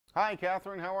Hi,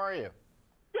 Catherine. How are you?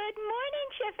 Good morning,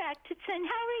 Chef Acheson.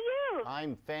 How are you?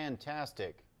 I'm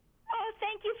fantastic. Oh,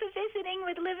 thank you for visiting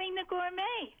with Living the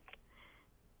Gourmet.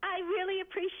 I really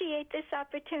appreciate this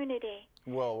opportunity.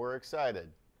 Well, we're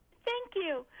excited. Thank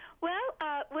you. Well,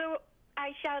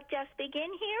 I shall just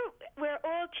begin here. We're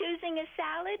all choosing a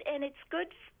salad, and it's good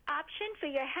option for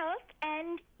your health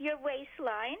and your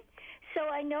waistline. So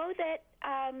I know that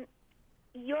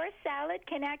your salad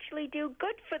can actually do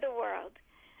good for the world.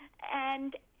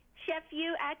 And Chef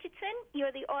Hugh Acheson,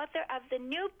 you're the author of the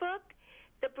new book,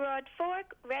 The Broad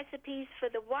Fork, Recipes for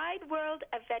the Wide World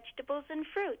of Vegetables and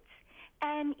Fruits.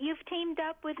 And you've teamed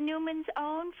up with Newman's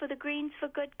Own for the Greens for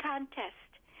Good contest.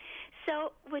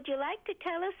 So would you like to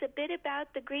tell us a bit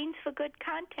about the Greens for Good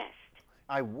contest?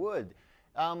 I would.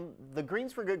 The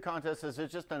Greens for Good contest is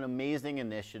just an amazing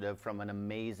initiative from an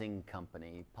amazing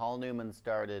company. Paul Newman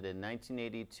started in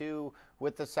 1982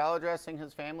 with the salad dressing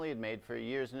his family had made for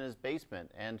years in his basement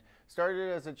and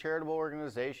started as a charitable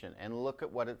organization. And look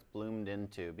at what it's bloomed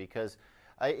into because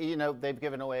they've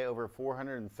given away over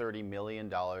 $430 million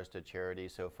to charity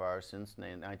so far since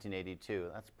 1982.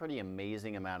 That's a pretty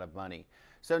amazing amount of money.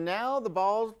 So now the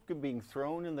ball's being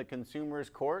thrown in the consumer's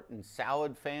court, and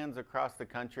salad fans across the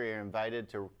country are invited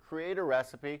to create a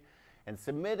recipe and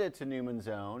submit it to Newman's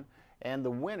Own. And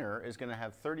the winner is going to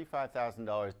have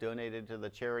 $35,000 donated to the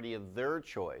charity of their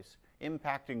choice,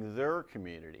 impacting their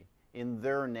community in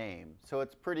their name. So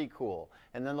it's pretty cool.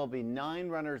 And then there'll be 9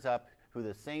 runners-up who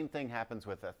the same thing happens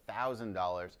with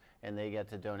 $1,000, and they get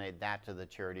to donate that to the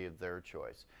charity of their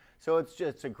choice. So it's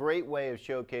just a great way of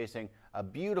showcasing a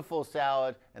beautiful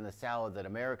salad and the salad that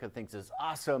America thinks is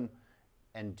awesome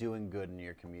and doing good in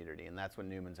your community. And that's what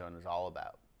Newman's Own is all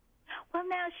about. Well,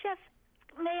 now, Chef,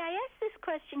 may I ask this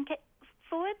question?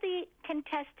 For the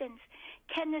contestants,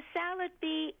 can the salad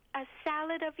be a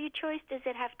salad of your choice? Does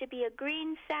it have to be a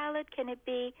green salad? Can it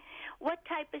be what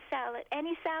type of salad?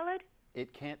 Any salad?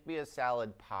 It can't be a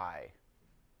salad pie.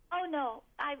 Oh, no.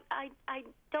 I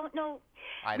don't know.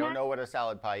 I don't know what a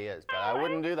salad pie is, but I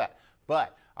wouldn't do that.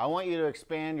 But I want you to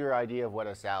expand your idea of what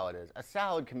a salad is. A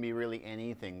salad can be really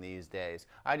anything these days.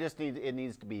 It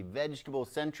needs to be vegetable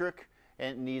centric,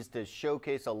 and it needs to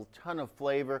showcase a ton of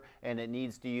flavor, and it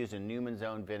needs to use a Newman's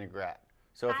Own vinaigrette.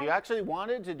 So if you actually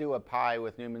wanted to do a pie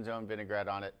with Newman's Own vinaigrette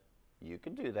on it, you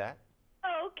could do that.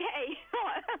 Okay.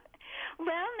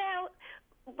 Well, now,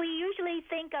 we usually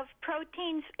think of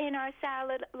proteins in our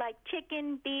salad like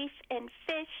chicken, beef, and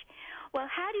fish. Well,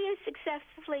 how do you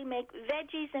successfully make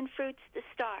veggies and fruits the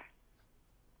star?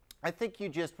 I think you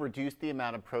just reduce the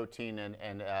amount of protein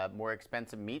and more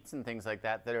expensive meats and things like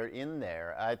that are in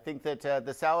there. I think that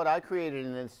the salad I created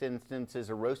in this instance is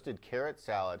a roasted carrot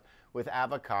salad with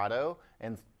avocado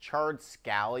and charred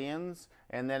scallions,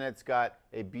 and then it's got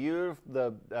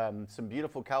some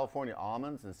beautiful California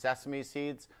almonds and sesame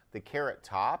seeds, the carrot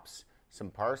tops, some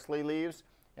parsley leaves,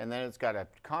 and then it's got a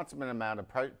consummate amount of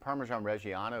Parmesan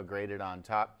Reggiano grated on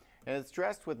top. And it's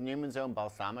dressed with Newman's Own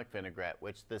balsamic vinaigrette,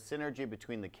 which the synergy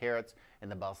between the carrots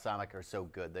and the balsamic are so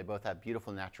good. They both have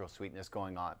beautiful natural sweetness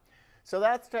going on. So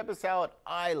that's the type of salad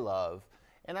I love.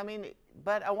 And I mean,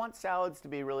 but I want salads to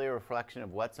be really a reflection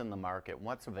of what's in the market,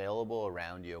 what's available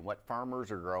around you, and what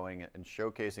farmers are growing and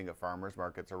showcasing at farmers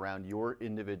markets around your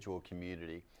individual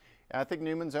community. And I think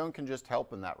Newman's Own can just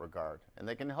help in that regard. And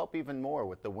they can help even more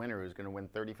with the winner who's going to win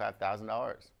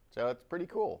 $35,000. So it's pretty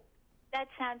cool. That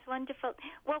sounds wonderful.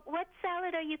 Well, what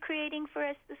salad are you creating for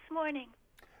us this morning?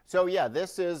 So yeah,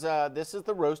 this is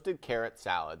the roasted carrot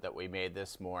salad that we made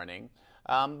this morning.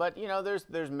 But you know,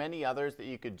 there's many others that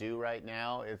you could do right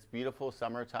now. It's beautiful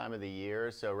summertime of the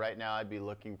year, so right now I'd be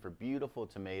looking for beautiful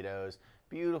tomatoes,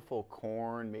 beautiful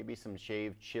corn, maybe some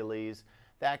shaved chilies.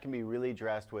 That can be really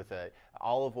dressed with a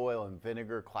olive oil and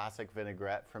vinegar, classic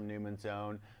vinaigrette from Newman's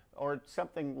Own, or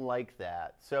something like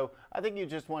that. So I think you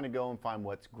just want to go and find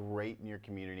what's great in your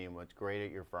community and what's great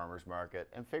at your farmer's market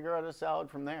and figure out a salad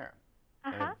from there.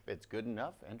 And if it's good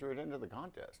enough, enter it into the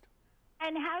contest.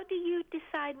 And how do you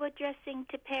decide what dressing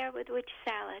to pair with which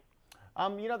salad?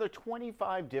 You know, there are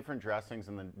 25 different dressings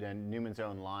in the Newman's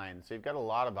Own line, so you've got a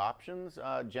lot of options.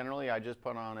 Generally, I just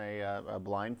put on a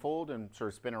blindfold and sort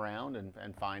of spin around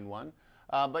and find one.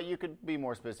 But you could be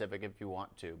more specific if you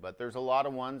want to. But there's a lot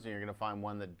of ones, and you're going to find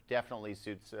one that definitely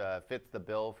fits the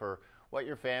bill for what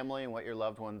your family and what your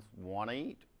loved ones want to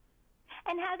eat.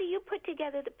 And how do you put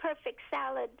together the perfect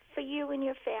salad for you and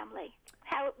your family?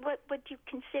 What would you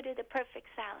consider the perfect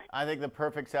salad? I think the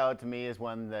perfect salad to me is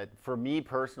one that, for me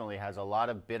personally, has a lot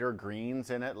of bitter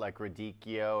greens in it, like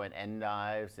radicchio and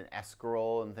endives and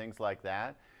escarole and things like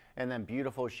that. and then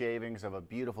beautiful shavings of a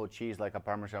beautiful cheese like a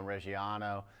Parmesan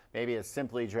Reggiano. Maybe it's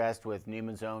simply dressed with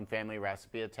Newman's own family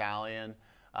recipe Italian.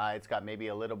 It's got maybe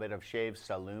a little bit of shaved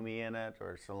salumi in it,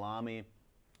 or salami,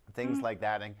 things like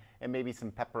that, and maybe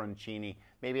some pepperoncini.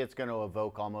 Maybe it's going to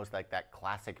evoke almost like that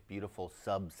classic beautiful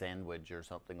sub sandwich or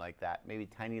something like that. Maybe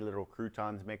tiny little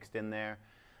croutons mixed in there.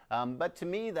 But to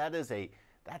me, that's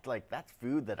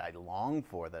food that I long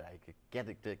for, that I could get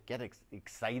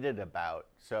excited about.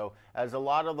 So as a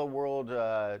lot of the world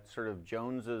sort of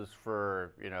joneses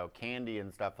for candy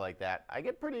and stuff like that, I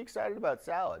get pretty excited about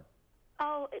salad.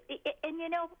 Oh, and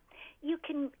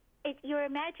your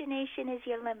imagination is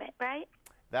your limit, right?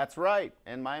 That's right.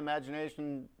 And my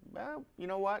imagination, well, you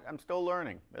know what? I'm still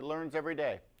learning. It learns every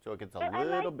day, so it gets a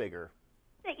little bigger.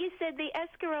 That you said the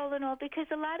escarole and all, because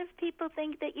a lot of people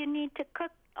think that you need to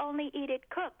only eat it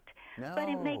cooked. No. But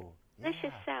it makes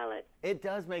delicious salad. It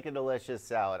does make a delicious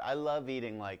salad. I love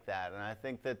eating like that, and I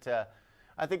think that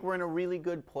we're in a really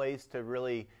good place to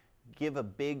really give a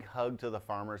big hug to the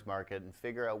farmers market and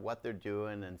figure out what they're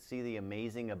doing and see the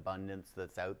amazing abundance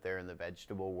that's out there in the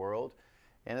vegetable world.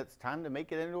 And it's time to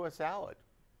make it into a salad.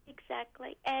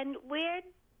 Exactly. And where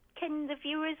can the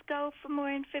viewers go for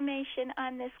more information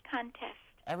on this contest?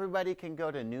 Everybody can go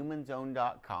to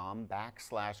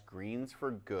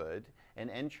newmanzone.com/greens4good, and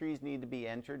entries need to be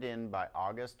entered in by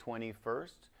August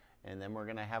 21st, and then we're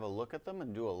going to have a look at them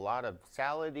and do a lot of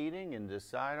salad eating and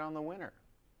decide on the winner.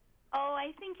 Oh,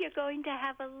 I think you're going to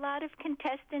have a lot of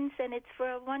contestants, and it's for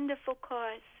a wonderful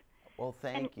cause. Well,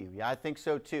 thank you. Yeah, I think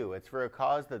so too. It's for a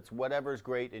cause that's whatever's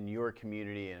great in your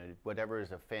community and whatever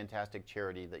is a fantastic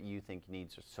charity that you think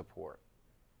needs support.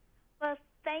 Well,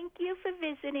 thank you for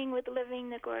visiting with Living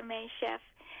the Gourmet Chef.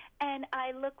 And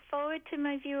I look forward to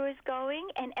my viewers going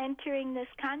and entering this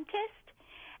contest.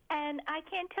 And I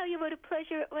can't tell you what a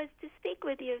pleasure it was to speak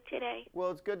with you today. Well,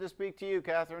 it's good to speak to you,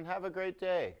 Catherine. Have a great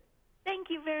day.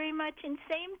 Thank you very much, and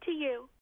same to you.